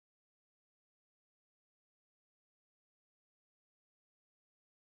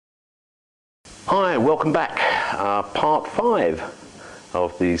Hi, welcome back. Part 5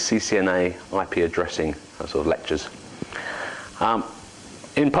 of the CCNA IP addressing sort of lectures.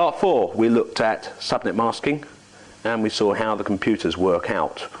 In part 4 we looked at subnet masking and we saw how the computers work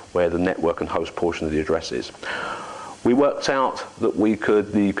out where the network and host portion of the address is. We worked out that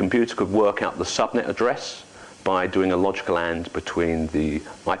the computer could work out the subnet address by doing a logical AND between the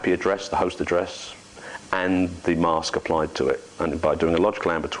IP address, the host address, and the mask applied to it. And by doing a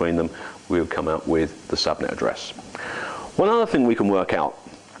logical AND between them, we would come out with the subnet address. One other thing we can work out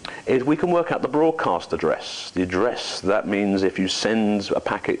is we can work out the broadcast address. The address, that means if you send a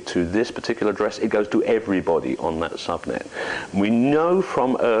packet to this particular address, it goes to everybody on that subnet. We know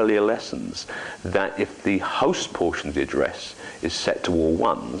from earlier lessons that if the host portion of the address is set to all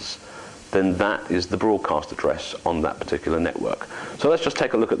ones, then that is the broadcast address on that particular network. So let's just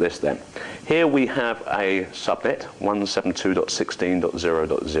take a look at this then. Here we have a subnet,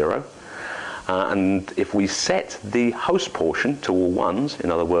 172.16.0.0. And if we set the host portion to all ones,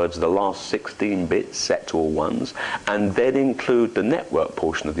 in other words, the last 16 bits set to all ones, and then include the network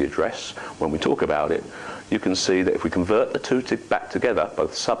portion of the address when we talk about it, you can see that if we convert the two back together,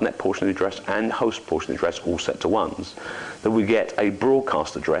 both subnet portion of the address and host portion of the address all set to ones, then we get a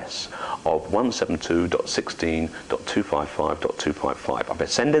broadcast address of 172.16.255.255. If I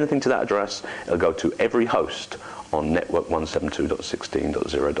send anything to that address, it'll go to every host on network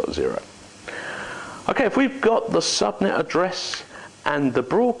 172.16.0.0. Okay, if we've got the subnet address and the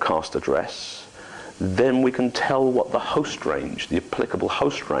broadcast address, then we can tell what the host range, the applicable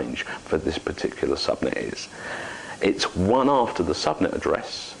host range for this particular subnet is. It's one after the subnet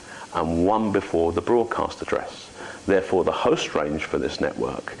address and one before the broadcast address. Therefore, the host range for this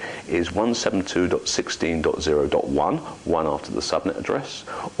network is 172.16.0.1, one after the subnet address,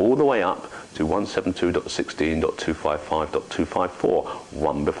 all the way up to 172.16.255.254,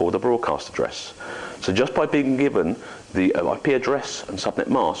 one before the broadcast address. So just by being given the IP address and subnet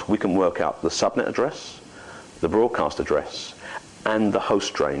mask, we can work out the subnet address, the broadcast address, and the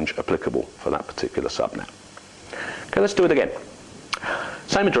host range applicable for that particular subnet. Okay, let's do it again.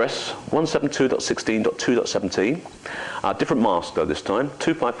 Same address, 172.16.2.17. Different mask though this time,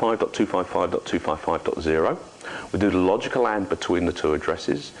 255.255.255.0. We do the logical AND between the two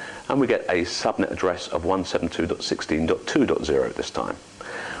addresses, and we get a subnet address of 172.16.2.0 this time.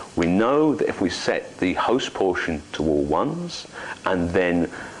 We know that if we set the host portion to all ones and then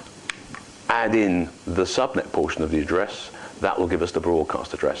add in the subnet portion of the address, that will give us the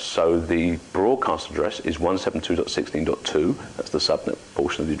broadcast address. So the broadcast address is 172.16.2, that's the subnet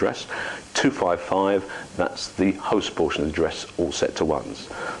portion of the address. 255, that's the host portion of the address, all set to ones.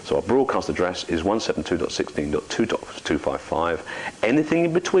 So our broadcast address is 172.16.2.255. Anything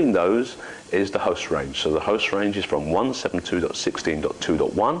in between those is the host range. So the host range is from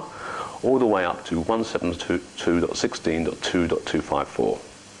 172.16.2.1 all the way up to 172.16.2.254.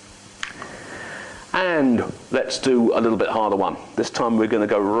 And let's do a little bit harder one. This time we're going to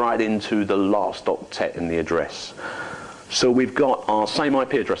go right into the last octet in the address. So we've got our same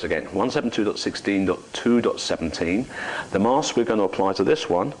IP address again, 172.16.2.17. The mask we're going to apply to this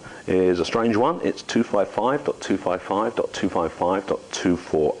one is a strange one. It's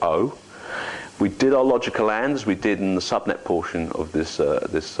 255.255.255.240. We did our logical ANDs, we did in the subnet portion of this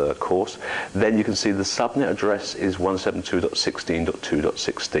course. Then you can see the subnet address is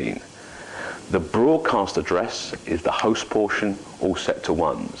 172.16.2.16. The broadcast address is the host portion, all set to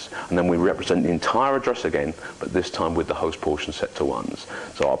ones. And then we represent the entire address again, but this time with the host portion set to ones.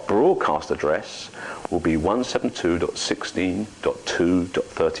 So our broadcast address will be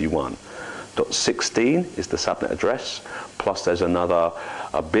 172.16.2.31. .16 is the subnet address, plus there's a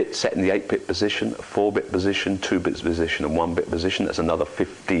bit set in the 8-bit position, a 4-bit position, 2-bit position, and 1-bit position. There's another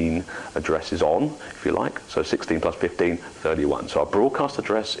 15 addresses on, if you like. So 16 plus 15, 31. So our broadcast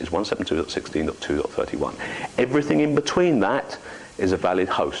address is 172.16.2.31. Everything in between that is a valid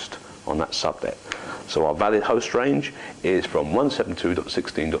host on that subnet. So our valid host range is from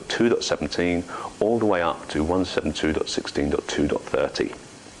 172.16.2.17 all the way up to 172.16.2.30.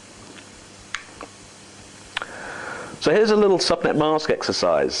 So here's a little subnet mask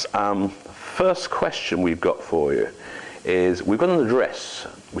exercise. First question we've got for you is we've got an address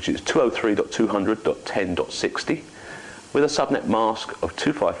which is 203.200.10.60 with a subnet mask of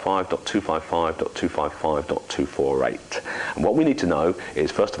 255.255.255.248. And what we need to know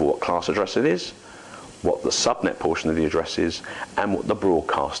is, first of all, what class address it is, what the subnet portion of the address is, and what the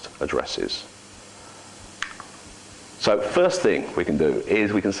broadcast address is. So first thing we can do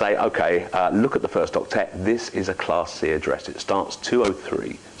is we can say, okay, look at the first octet. This is a class C address. It starts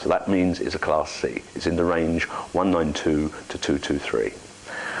 203, so that means it's a class C. It's in the range 192 to 223.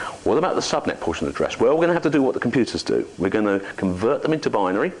 What about the subnet portion of the address? Well, we're going to have to do what the computers do. We're going to convert them into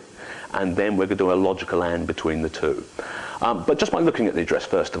binary, and then we're going to do a logical AND between the two. But just by looking at the address,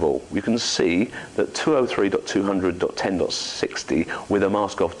 first of all, you can see that 203.200.10.60 with a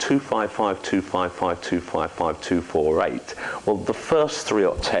mask of 255.255.255.248. Well, the first 3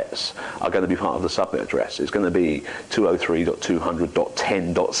 octets are going to be part of the subnet address. It's going to be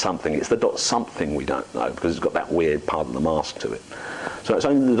 203.200.10. It's the dot something we don't know, because it's got that weird part of the mask to it. So it's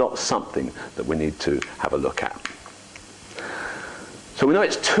only the dot something that we need to have a look at. So we know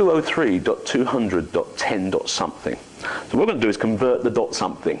it's 203.200.10. something. So what we're going to do is convert the dot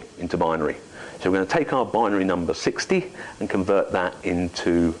something into binary. So we're going to take our binary number 60 and convert that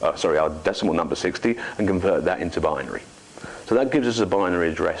into, our decimal number 60 and convert that into binary. So that gives us a binary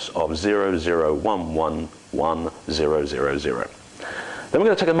address of 00111000. Then we're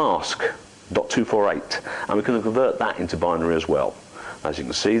going to take a mask, .248, and we're going to convert that into binary as well. As you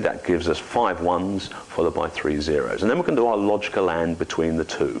can see, that gives us 5 ones followed by 3 zeros. And then we can do our logical AND between the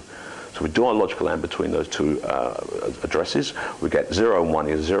two. So we do our logical AND between those two addresses. We get 0 and 1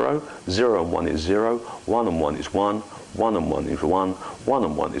 is 0, 0 and 1 is 0, 1 and 1 is 1, 1 and 1 is 1, 1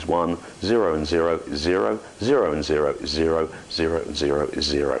 and 1 is 1, 0 and 0 is 0, 0 and 0 is 0, 0 and 0 is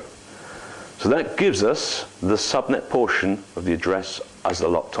 0. So that gives us the subnet portion of the address as the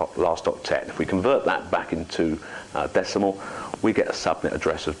last octet. If we convert that back into decimal, we get a subnet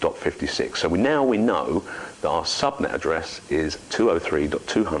address of .56. So we know that our subnet address is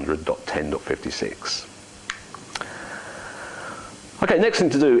 203.200.10.56. Okay, next thing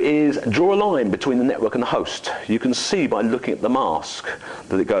to do is draw a line between the network and the host. You can see by looking at the mask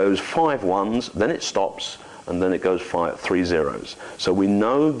that it goes 5 ones, then it stops, and then it goes 3 zeros. So we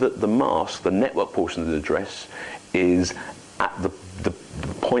know that the mask, the network portion of the address, is at the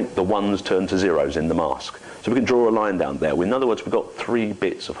point the ones turn to zeros in the mask. So we can draw a line down there. In other words, we've got 3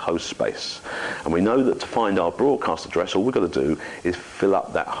 bits of host space. And we know that to find our broadcast address, all we've got to do is fill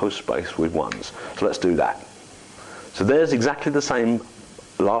up that host space with ones. So let's do that. So there's exactly the same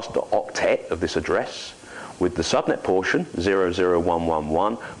last octet of this address with the subnet portion,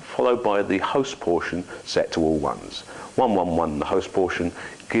 00111, followed by the host portion set to all ones. 111, the host portion,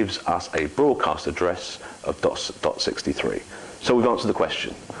 gives us a broadcast address of .63. So we've answered the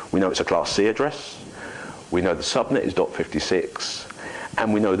question. We know it's a Class C address. We know the subnet is .56,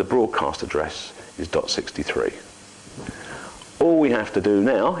 and we know the broadcast address is .63. All we have to do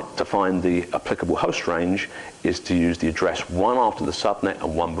now to find the applicable host range is to use the address 1 after the subnet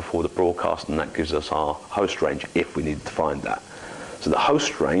and 1 before the broadcast, and that gives us our host range if we need to find that. So the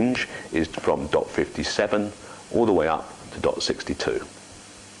host range is from .57 all the way up to .62.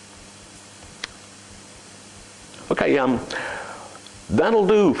 Okay, that'll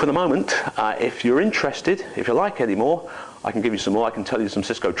do for the moment. If you're interested, if you like any more, I can give you some more. I can tell you some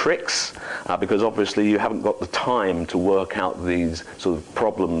Cisco tricks, because obviously you haven't got the time to work out these sort of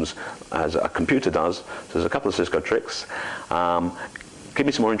problems as a computer does. So there's a couple of Cisco tricks. Give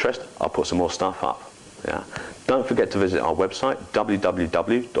me some more interest, I'll put some more stuff up. Yeah. Don't forget to visit our website,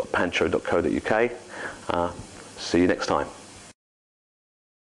 www.pancho.co.uk. See you next time.